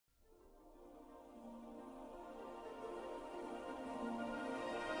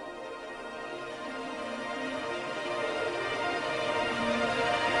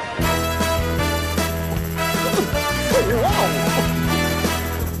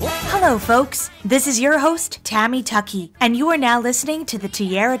Hello, folks. This is your host, Tammy Tuckey, and you are now listening to the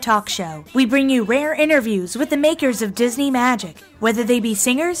Tiara Talk Show. We bring you rare interviews with the makers of Disney magic. Whether they be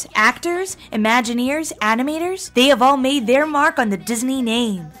singers, actors, Imagineers, animators, they have all made their mark on the Disney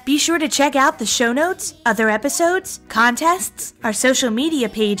name. Be sure to check out the show notes, other episodes, contests, our social media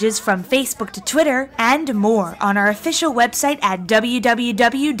pages from Facebook to Twitter, and more on our official website at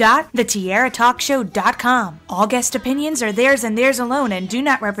www.thetiaratalkshow.com. All guest opinions are theirs and theirs alone and do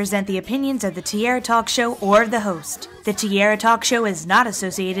not represent the opinions of the Tiara Talk Show or the host. The Tiara Talk Show is not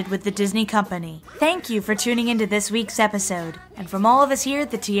associated with the Disney Company. Thank you for tuning into this week's episode. And from all of us here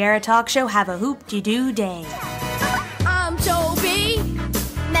at the Tiara Talk Show, have a hoop-de-doo day. I'm Toby,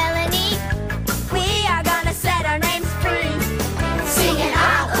 Melanie. We are gonna set our names free. Singing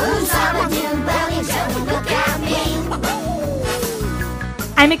ooh, Sabadoo, belly, Joe, look at me.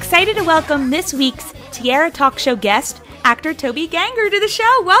 I'm excited to welcome this week's Tiara Talk Show guest, actor Toby Ganger, to the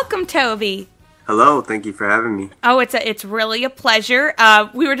show. Welcome, Toby. Hello, thank you for having me. Oh, it's really a pleasure.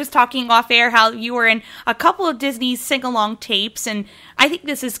 We were just talking off air how you were in a couple of Disney sing-along tapes, and I think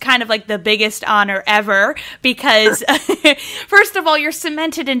this is kind of like the biggest honor ever because, first of all, you're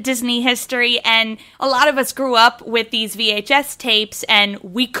cemented in Disney history, and a lot of us grew up with these VHS tapes, and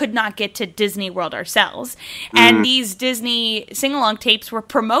we could not get to Disney World ourselves. And these Disney sing-along tapes were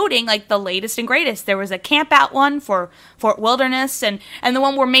promoting like the latest and greatest. There was a camp-out one for Fort Wilderness, and the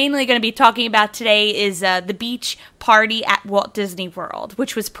one we're mainly going to be talking about today is the beach party at Walt Disney World,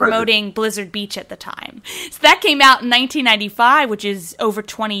 which was promoting Blizzard Beach at the time. So that came out in 1995, which is over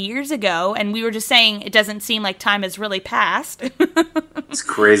 20 years ago, and we were just saying it doesn't seem like time has really passed. It's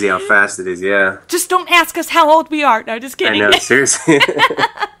crazy how fast it is, yeah. Just don't ask us how old we are. No, just kidding. I know, seriously.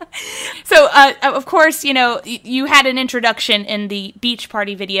 So, of course, you know, you had an introduction in the beach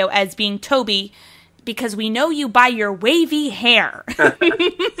party video as being Toby, because we know you by your wavy hair.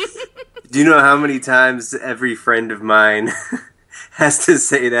 Do you know how many times every friend of mine has to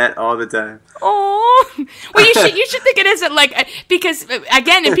say that all the time? Oh, well, you should think it isn't like, because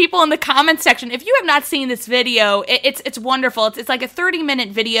again, and people in the comments section, if you have not seen this video, it's wonderful. It's like a 30-minute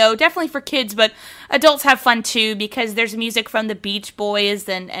video, definitely for kids, but adults have fun too, because there's music from the Beach Boys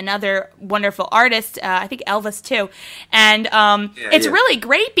and other wonderful artists. I think Elvis too, and it's really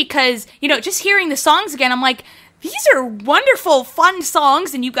great because, you know, just hearing the songs again, I'm like, these are wonderful, fun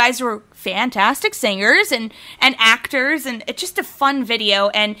songs, and you guys were fantastic singers and actors, and it's just a fun video.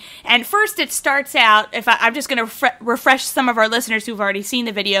 And first it starts out, I'm just going to refresh some of our listeners who've already seen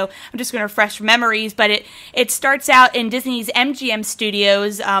the video. I'm just going to refresh memories, but it starts out in Disney's MGM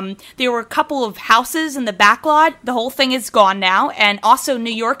studios. There were a couple of houses in the back lot. The whole thing is gone now, and also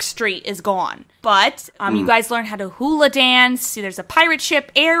New York Street is gone. But you guys learn how to hula dance. There's a pirate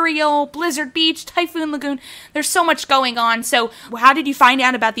ship, Ariel, Blizzard Beach, Typhoon Lagoon. There's so much going on. So how did you find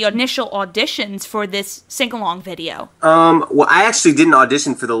out about the initial auditions for this sing-along video? Well, I actually didn't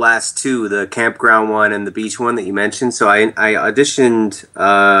audition for the last two, the campground one and the beach one that you mentioned. So I auditioned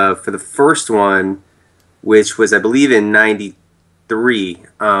for the first one, which was, I believe, in 93,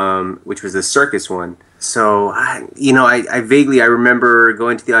 which was the circus one. So, I vaguely remember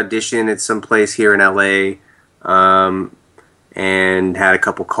going to the audition at some place here in LA, and had a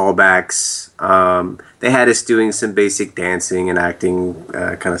couple callbacks. They had us doing some basic dancing and acting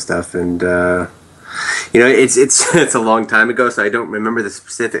kind of stuff, and it's a long time ago, so I don't remember the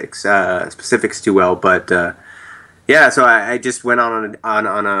specifics too well. But yeah, so I just went on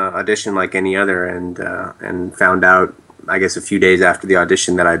an audition like any other, and found out, I guess, a few days after the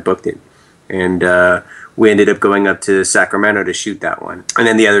audition that I booked it. And we ended up going up to Sacramento to shoot that one. And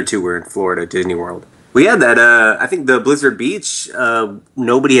then the other two were in Florida, Disney World. Well, yeah, I think the Blizzard Beach,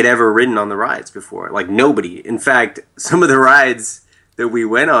 nobody had ever ridden on the rides before. Like, nobody. In fact, some of the rides that we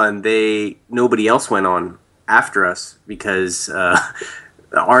went on, nobody else went on after us, because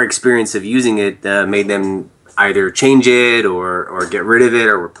our experience of using it made them either change it or get rid of it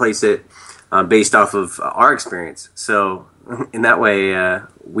or replace it based off of our experience. So in that way,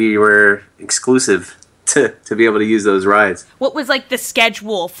 we were exclusive to be able to use those rides. What was like the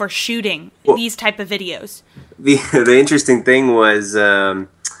schedule for shooting these type of videos? The interesting thing was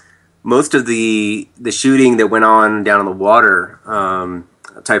most of the shooting that went on down in the water,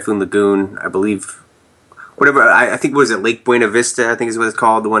 Typhoon Lagoon, I believe, whatever, I think, was it Lake Buena Vista, I think is what it's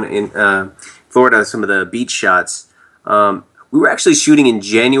called, the one in Florida, some of the beach shots. We were actually shooting in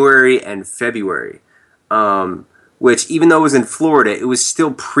January and February. Which, even though it was in Florida, it was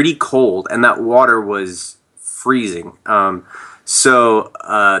still pretty cold, and that water was freezing. So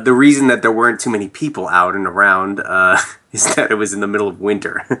the reason that there weren't too many people out and around is that it was in the middle of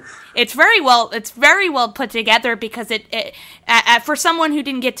winter. It's very well put together because it for someone who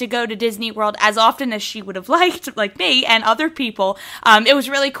didn't get to go to Disney World as often as she would have liked, like me and other people, it was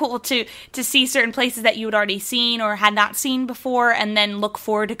really cool to see certain places that you had already seen or had not seen before, and then look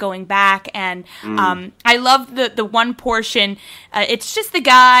forward to going back. And I love the one portion. It's just the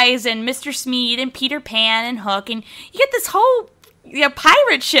guys and Mr. Smead and Peter Pan and Hook, and you get this whole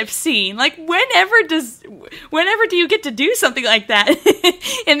pirate ship scene. Like, whenever do you get to do something like that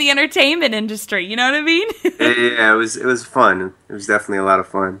in the entertainment industry? You know what I mean? Yeah, it was fun. It was definitely a lot of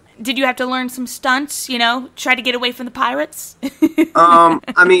fun. Did you have to learn some stunts, try to get away from the pirates?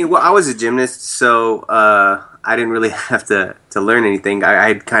 I mean, well, I was a gymnast, so I didn't really have to learn anything. I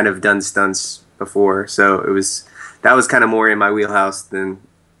had kind of done stunts before, so that was kind of more in my wheelhouse than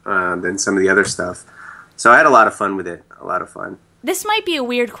some of the other stuff. So I had a lot of fun with it. A lot of fun. This might be a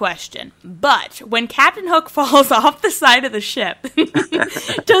weird question, but when Captain Hook falls off the side of the ship,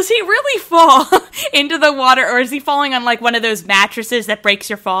 does he really fall into the water, or is he falling on like one of those mattresses that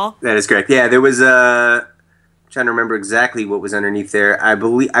breaks your fall? That is correct. Yeah, there was I'm trying to remember exactly what was underneath there. I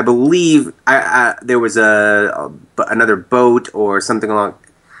believe there was another boat or something along. I'm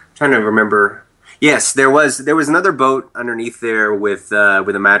trying to remember. Yes, there was another boat underneath there with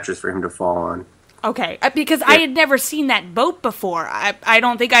a mattress for him to fall on. Okay, because I had never seen that boat before. I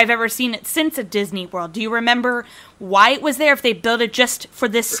don't think I've ever seen it since at Disney World. Do you remember why it was there, if they built it just for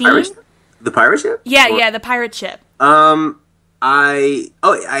this scene? The pirate ship? Yeah, the pirate ship. I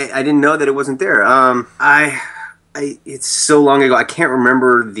didn't know that it wasn't there. It's so long ago, I can't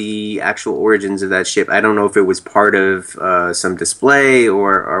remember the actual origins of that ship. I don't know if it was part of some display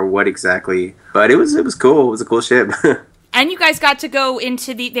or what exactly, but it was cool. It was a cool ship. And you guys got to go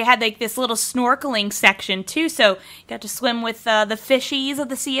into they had like this little snorkeling section too, so you got to swim with the fishies of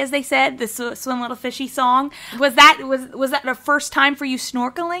the sea, as they said, the Swim Little Fishy song. Was that the first time for you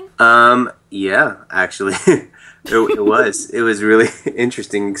snorkeling? Yeah, actually. It was. It was really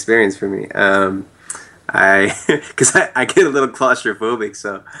interesting experience for me. Because I get a little claustrophobic,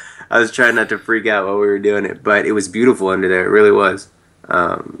 so I was trying not to freak out while we were doing it, but it was beautiful under there. It really was.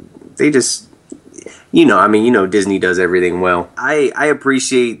 They just... Disney does everything well. I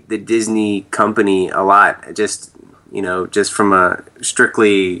appreciate the Disney company a lot. Just from a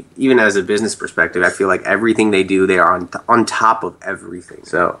strictly, even as a business perspective, I feel like everything they do, they are on top of everything.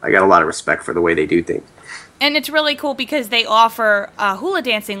 So I got a lot of respect for the way they do things. And it's really cool because they offer hula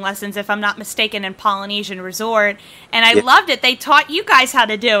dancing lessons, if I'm not mistaken, in Polynesian Resort. And I loved it. They taught you guys how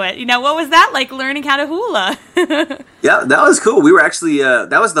to do it. What was that like, learning how to hula? Yeah, that was cool. We were actually,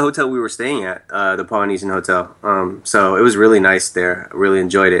 that was the hotel we were staying at, the Polynesian Hotel. So it was really nice there. I really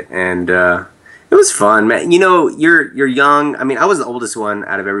enjoyed it. And it was fun, man. You're young. I mean, I was the oldest one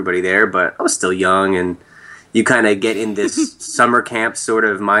out of everybody there, but I was still young, and you kind of get in this summer camp sort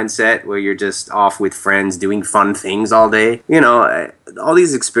of mindset where you're just off with friends doing fun things all day. All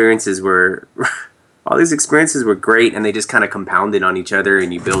these experiences were great, and they just kind of compounded on each other,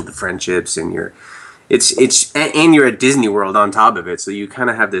 and you build the friendships, and you're at Disney World on top of it, so you kind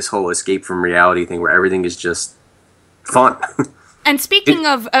of have this whole escape from reality thing where everything is just fun. And speaking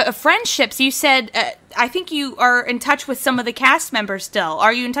of friendships, you said, I think you are in touch with some of the cast members still.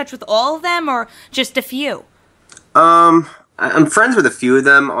 Are you in touch with all of them, or just a few? I'm friends with a few of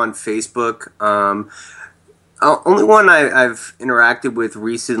them on Facebook. Only one I've interacted with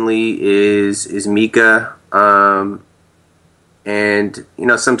recently is Mika. And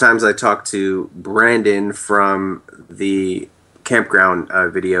sometimes I talk to Brandon from the campground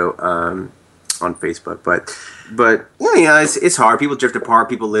video on Facebook, but it's hard. People drift apart.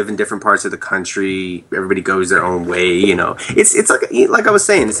 People live in different parts of the country. Everybody goes their own way. It's like I was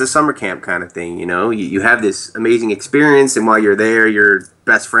saying, it's a summer camp kind of thing. You have this amazing experience, and while you're there, you're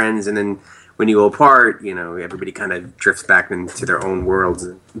best friends, and then when you go apart, everybody kind of drifts back into their own worlds.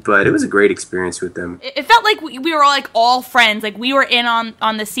 But it was a great experience with them. It felt like we were all friends. Like, we were in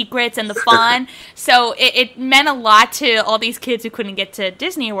on the secrets and the fun. So it meant a lot to all these kids who couldn't get to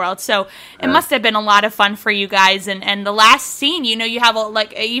Disney World. So it must have been a lot of fun for you guys. And the last scene, you have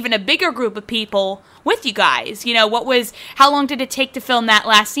even a bigger group of people with you guys. How long did it take to film that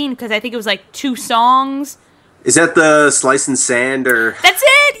last scene? Because I think it was like 2 songs. Is that the Slice and Sand, or? That's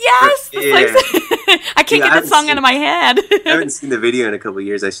it. Yes. Yeah. I can't get that song out of my head. I haven't seen the video in a couple of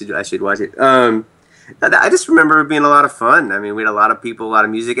years. I should watch it. I just remember it being a lot of fun. I mean, we had a lot of people, a lot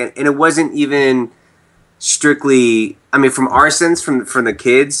of music, and it wasn't even strictly, I mean, from our sense, from the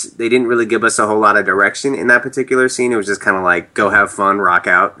kids, they didn't really give us a whole lot of direction in that particular scene. It was just kind of like, go have fun, rock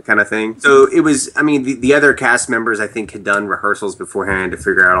out kind of thing. So it was, I mean, the other cast members, I think, had done rehearsals beforehand to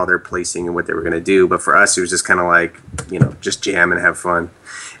figure out all their placing and what they were going to do. But for us, it was just kind of like, you know, just jam and have fun.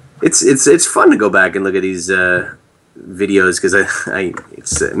 It's fun to go back and look at these videos because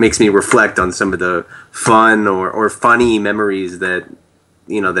it makes me reflect on some of the fun or funny memories that,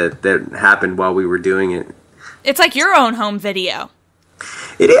 you know, that happened while we were doing it. It's like your own home video.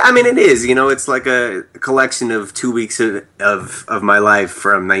 I mean, it is. You know, it's like a collection of 2 weeks of my life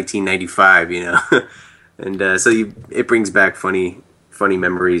from 1995. You know, and so it brings back funny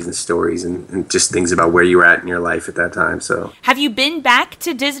memories and stories and just things about where you were at in your life at that time. So, have you been back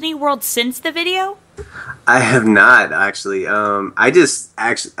to Disney World since the video? I have not actually. I just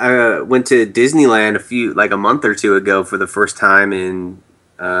went to Disneyland a month or two ago for the first time in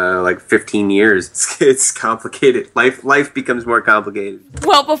like 15 years. It's complicated. Life becomes more complicated.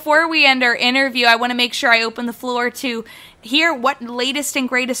 Well, before we end our interview, I want to make sure I open the floor to hear what latest and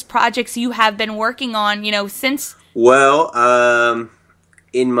greatest projects you have been working on, you know, since. Well,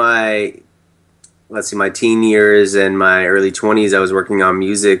 in my teen years and my early 20s, I was working on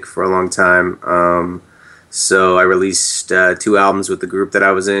music for a long time. So I released 2 albums with the group that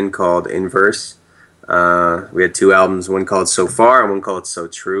I was in called Inverse. We had 2 albums, one called So Far and one called So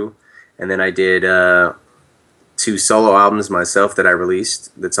True. And then I did 2 solo albums myself that I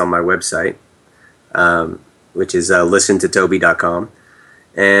released that's on my website, which is listentotoby.com.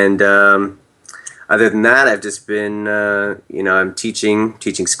 And other than that, I've just been, I'm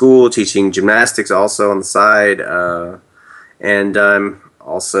teaching school, teaching gymnastics also on the side. And I'm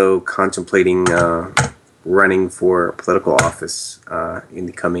also contemplating running for political office in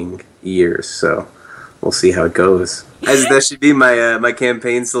the coming years. So we'll see how it goes. As that should be my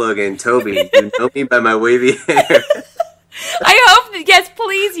campaign slogan, Toby, you know me by my wavy hair. I hope that, yes,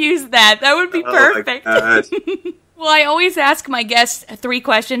 please use that. That would be perfect. Well, I always ask my guests 3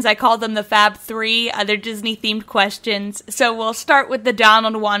 questions. I call them the Fab 3. They're Disney-themed questions. So we'll start with the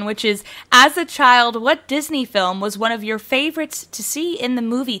Donald one, which is, as a child, what Disney film was one of your favorites to see in the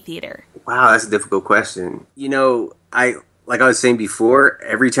movie theater? Wow, that's a difficult question. You know, like I was saying before,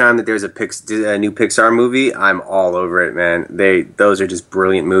 every time that there's a new Pixar movie, I'm all over it, man. Those are just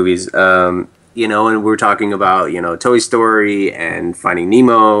brilliant movies. You know, and we're talking about, you know, Toy Story and Finding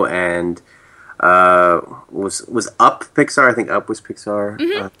Nemo and was Up Pixar? I think Up was Pixar.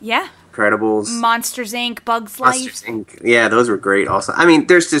 Mm-hmm. Yeah. Incredibles. Monsters Inc., Bugs Life. Monsters Inc. Yeah, those were great also. I mean,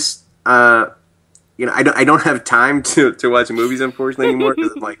 there's just, you know, I don't have time to watch movies, unfortunately, anymore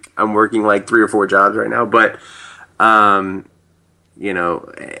because I'm working like 3 or 4 jobs right now. But, you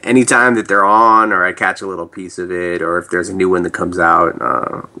know, anytime that they're on or I catch a little piece of it or if there's a new one that comes out,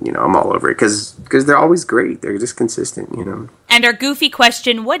 you know, I'm all over it because they're always great. They're just consistent, you know. And our goofy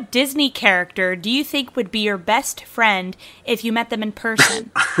question, what Disney character do you think would be your best friend if you met them in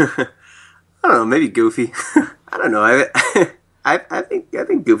person? I don't know, maybe Goofy. I don't know. I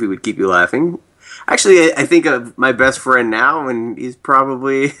think Goofy would keep you laughing. Actually, I think of my best friend now, and he's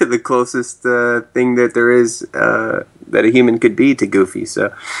probably the closest thing that there is that a human could be to Goofy.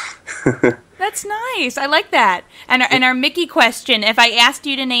 So that's nice. I like that. And our Mickey question: if I asked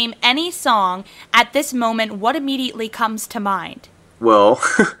you to name any song at this moment, what immediately comes to mind? Well,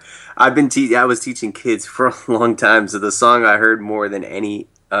 I was teaching kids for a long time, so the song I heard more than any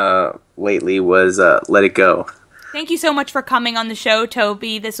lately was "Let It Go." Thank you so much for coming on the show,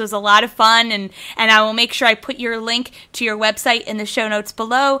 Toby. This was a lot of fun, and I will make sure I put your link to your website in the show notes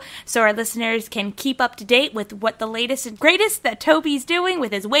below so our listeners can keep up to date with what the latest and greatest that Toby's doing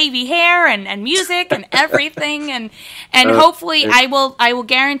with his wavy hair and music and everything. And hopefully I will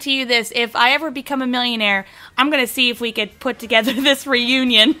guarantee you this, if I ever become a millionaire, I'm going to see if we could put together this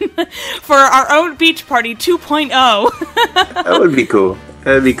reunion for our own beach party 2.0. That would be cool.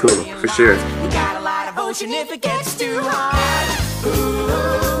 That'd be cool, for sure. We got a lot of ocean if it gets too hot. Ooh.